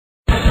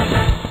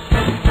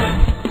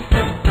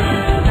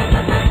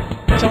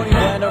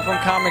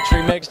Comics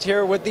Remixed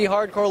here with the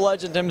hardcore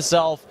legend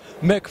himself,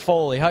 Mick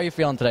Foley. How you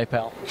feeling today,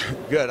 pal?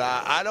 Good.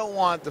 I don't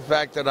want the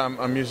fact that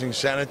I'm using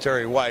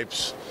sanitary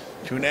wipes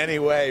to in any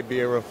way be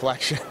a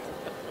reflection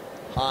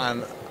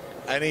on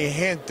any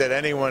hint that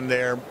anyone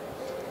there,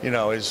 you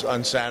know, is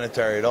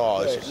unsanitary at all.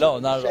 It's just, no,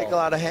 not at all. Shake a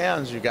lot of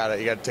hands. You gotta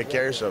take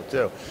care of yourself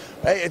too.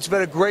 Hey, it's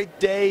been a great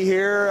day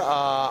here.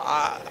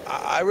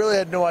 I really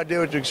had no idea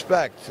what to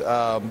expect.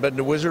 Been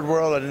to Wizard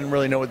World. I didn't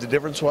really know what the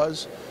difference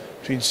was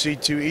between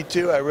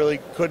C2E2. I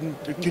really couldn't.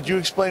 Could you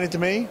explain it to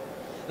me?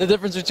 The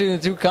difference between the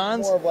two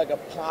cons? More of like a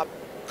pop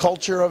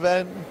culture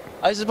event.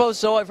 I suppose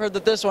so. I've heard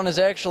that this one is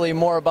actually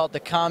more about the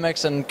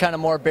comics and kind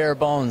of more bare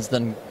bones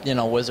than, you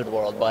know, Wizard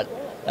World, but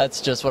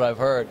that's just what I've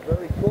heard.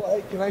 Very cool.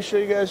 Hey, can I show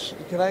you guys?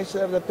 Can I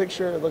have that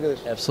picture? Look at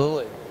this.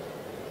 Absolutely.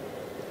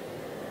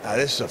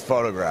 This is a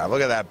photograph.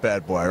 Look at that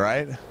bad boy,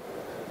 right?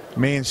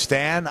 Me and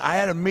Stan. I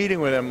had a meeting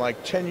with him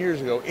like 10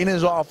 years ago in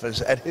his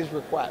office at his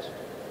request.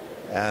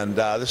 And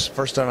this is the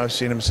first time I've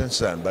seen him since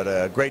then, but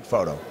a great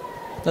photo.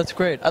 That's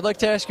great. I'd like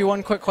to ask you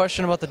one quick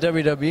question about the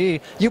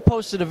WWE. You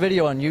posted a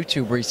video on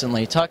YouTube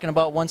recently talking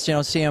about once, you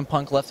know, CM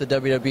Punk left the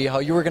WWE, how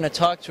you were going to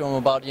talk to him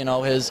about, you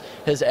know, his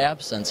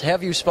absence.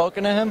 Have you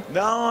spoken to him?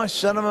 No, I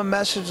sent him a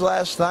message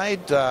last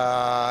night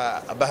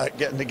about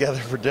getting together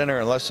for dinner.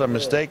 Unless I'm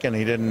mistaken,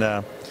 he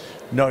didn't.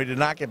 No, he did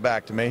not get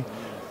back to me.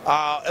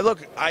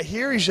 Look, I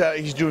hear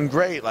he's doing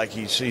great. Like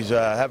he's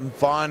having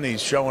fun.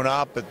 He's showing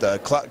up at the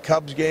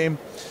Cubs game.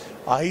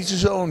 He's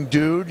his own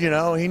dude, you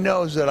know. He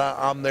knows that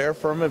I'm there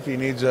for him if he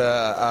needs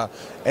an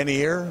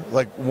ear,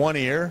 like one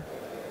ear,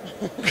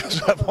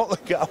 because I've only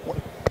got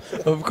one.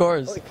 Of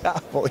course.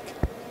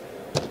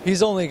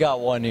 He's only got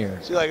one ear.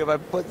 See, like if I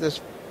put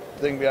this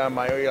thing behind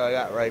my ear, I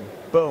got right,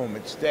 boom,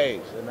 it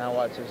stays. And now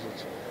watch this.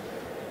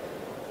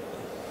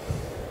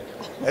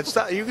 It's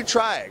not. You can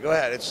try it. Go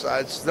ahead.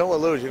 It's no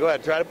illusion. Go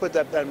ahead. Try to put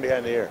that pen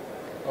behind the ear.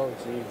 Oh,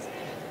 jeez.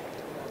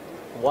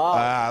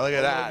 Wow. Look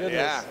at that.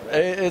 Yeah.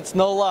 It's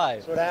no lie.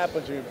 That's what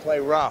happens when you play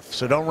rough.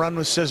 So don't run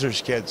with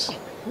scissors, kids.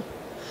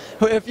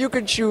 If you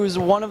could choose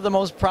one of the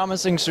most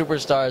promising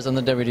superstars on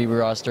the WWE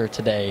roster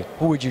today,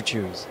 who would you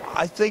choose?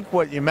 I think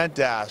what you meant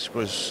to ask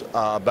was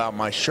about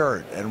my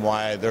shirt and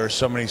why there are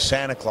so many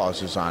Santa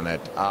Clauses on it.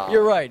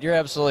 You're right. You're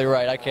absolutely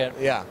right. I can't.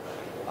 Yeah.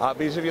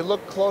 Because if you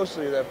look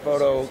closely at that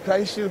photo, can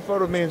I see the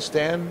photo of me and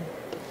Stan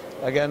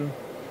again?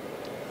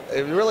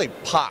 It really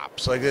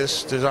pops. Like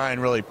this design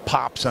really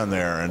pops on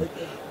there. And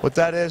what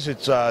that is,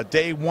 it's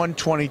day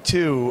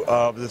 122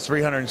 of the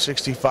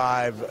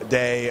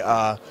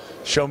 365-day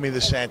Show Me the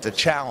Santa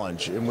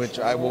Challenge, in which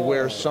I will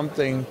wear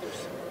something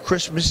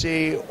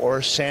Christmassy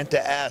or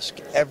Santa-esque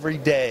every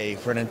day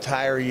for an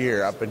entire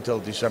year up until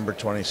December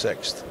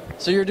 26th.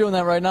 So you're doing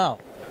that right now?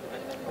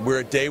 We're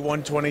at day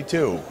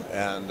 122,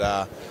 and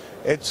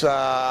it's you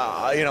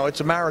know, it's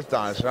a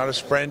marathon. It's not a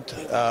sprint,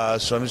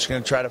 so I'm just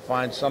going to try to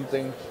find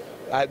something.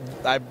 I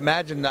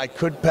imagine I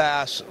could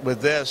pass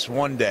with this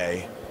one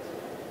day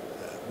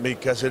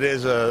because it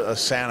is a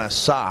Santa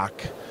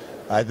sock.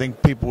 I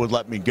think people would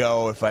let me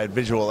go if I had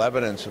visual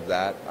evidence of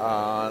that.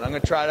 And I'm going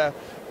to try to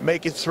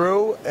make it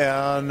through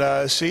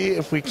and see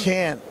if we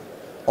can't.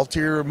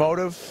 Ulterior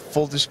motive,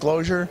 full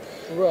disclosure,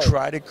 right.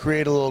 Try to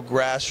create a little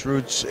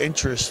grassroots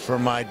interest for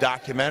my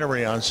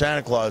documentary on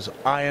Santa Claus,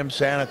 I Am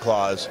Santa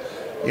Claus,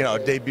 you know,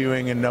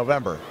 debuting in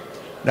November.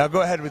 Now go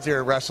ahead with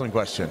your wrestling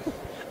question.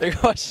 The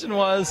question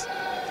was,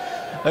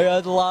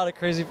 there's a lot of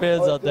crazy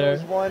fans out there.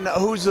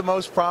 Who's the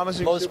most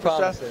promising superstar?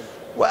 Promising.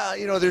 Well,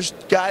 you know, there's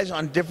guys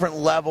on different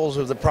levels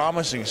of the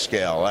promising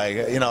scale. Like,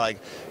 you know, like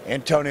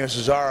Antonio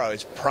Cesaro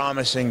is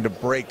promising to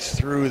break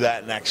through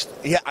that next.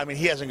 Yeah, I mean,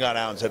 he hasn't gone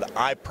out and said,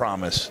 I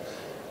promise.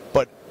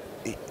 But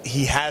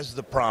he has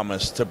the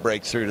promise to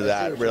break through to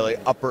that really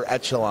upper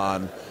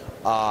echelon.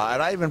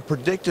 And I even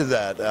predicted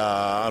that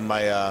on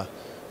my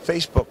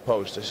Facebook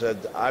post. I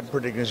said, I'm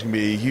predicting it's going to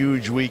be a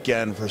huge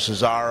weekend for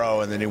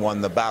Cesaro, and then he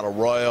won the Battle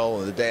Royal,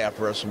 and the day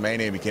after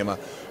WrestleMania he became a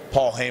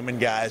Paul Heyman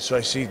guy, so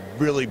I see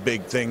really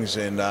big things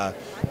in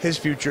his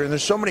future. And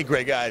there's so many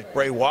great guys.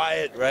 Bray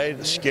Wyatt, right?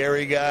 The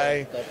scary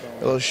guy.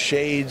 Little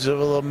shades of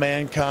a little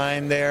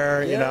Mankind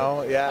there, you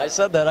know? Yeah. I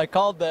said that. I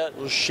called that.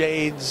 Little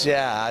shades,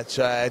 yeah.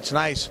 It's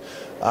nice.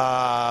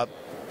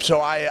 So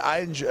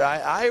I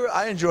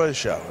enjoy the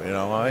show, you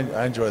know?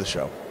 I enjoy the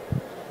show.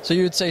 So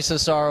you would say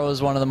Cesaro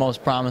is one of the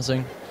most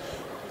promising?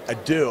 I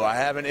do. I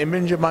have an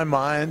image in my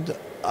mind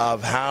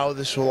of how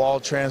this will all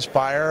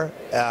transpire,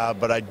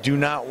 but I do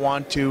not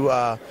want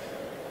to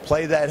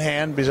play that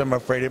hand because I'm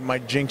afraid it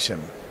might jinx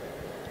him.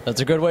 That's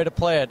a good way to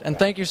play it. And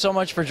thank you so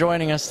much for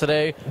joining us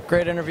today.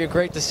 Great interview.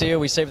 Great to see you.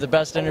 We saved the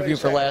best interview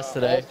for last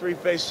today. All three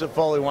faces of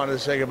Foley wanted to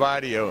say goodbye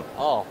to you.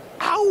 Oh.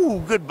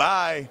 Ow,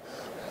 goodbye.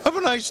 Have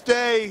a nice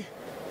day.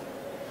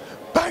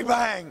 Bang,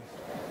 bang.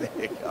 There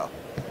you go.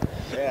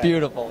 Yeah.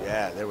 Beautiful.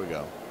 Yeah, there we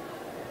go.